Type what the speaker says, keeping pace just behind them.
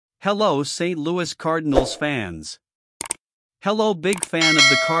Hello St. Louis Cardinals fans. Hello big fan of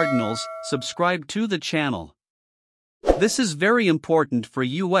the Cardinals, subscribe to the channel. This is very important for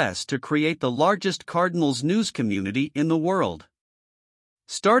US to create the largest Cardinals news community in the world.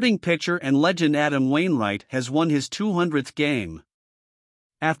 Starting pitcher and legend Adam Wainwright has won his 200th game.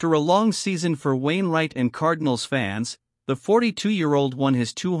 After a long season for Wainwright and Cardinals fans, the 42-year-old won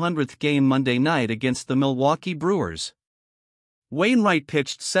his 200th game Monday night against the Milwaukee Brewers. Wainwright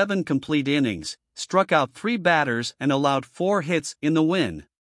pitched 7 complete innings, struck out 3 batters and allowed 4 hits in the win.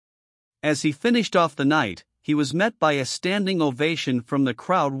 As he finished off the night, he was met by a standing ovation from the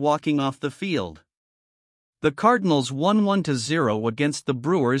crowd walking off the field. The Cardinals won 1-0 against the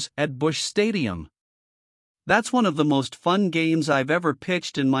Brewers at Busch Stadium. That's one of the most fun games I've ever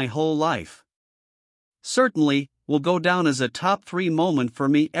pitched in my whole life. Certainly, will go down as a top 3 moment for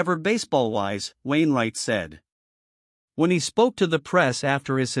me ever baseball-wise, Wainwright said. When he spoke to the press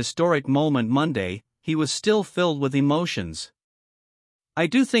after his historic moment Monday, he was still filled with emotions. I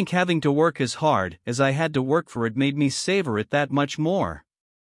do think having to work as hard as I had to work for it made me savor it that much more.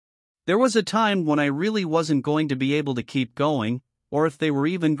 There was a time when I really wasn't going to be able to keep going, or if they were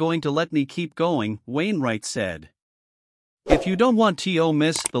even going to let me keep going, Wainwright said. If you don't want to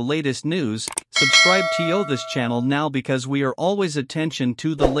miss the latest news, subscribe to this channel now because we are always attention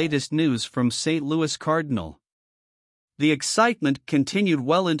to the latest news from St. Louis Cardinal. The excitement continued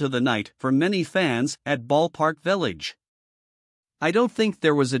well into the night for many fans at Ballpark Village. I don't think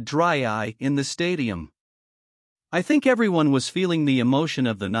there was a dry eye in the stadium. I think everyone was feeling the emotion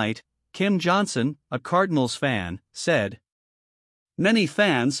of the night, Kim Johnson, a Cardinals fan, said. Many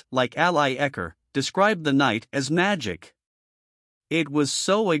fans, like Ally Ecker, described the night as magic. It was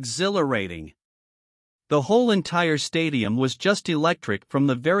so exhilarating. The whole entire stadium was just electric from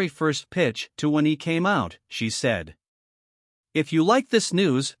the very first pitch to when he came out, she said. If you like this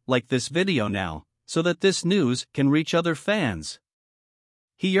news, like this video now, so that this news can reach other fans.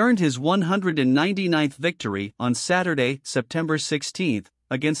 He earned his 199th victory on Saturday, September 16th,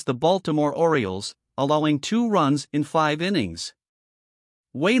 against the Baltimore Orioles, allowing 2 runs in 5 innings.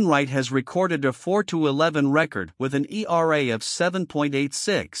 Wainwright has recorded a 4-11 record with an ERA of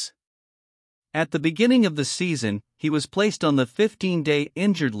 7.86. At the beginning of the season, he was placed on the 15-day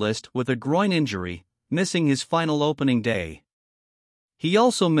injured list with a groin injury, missing his final opening day. He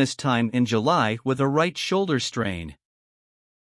also missed time in July with a right shoulder strain.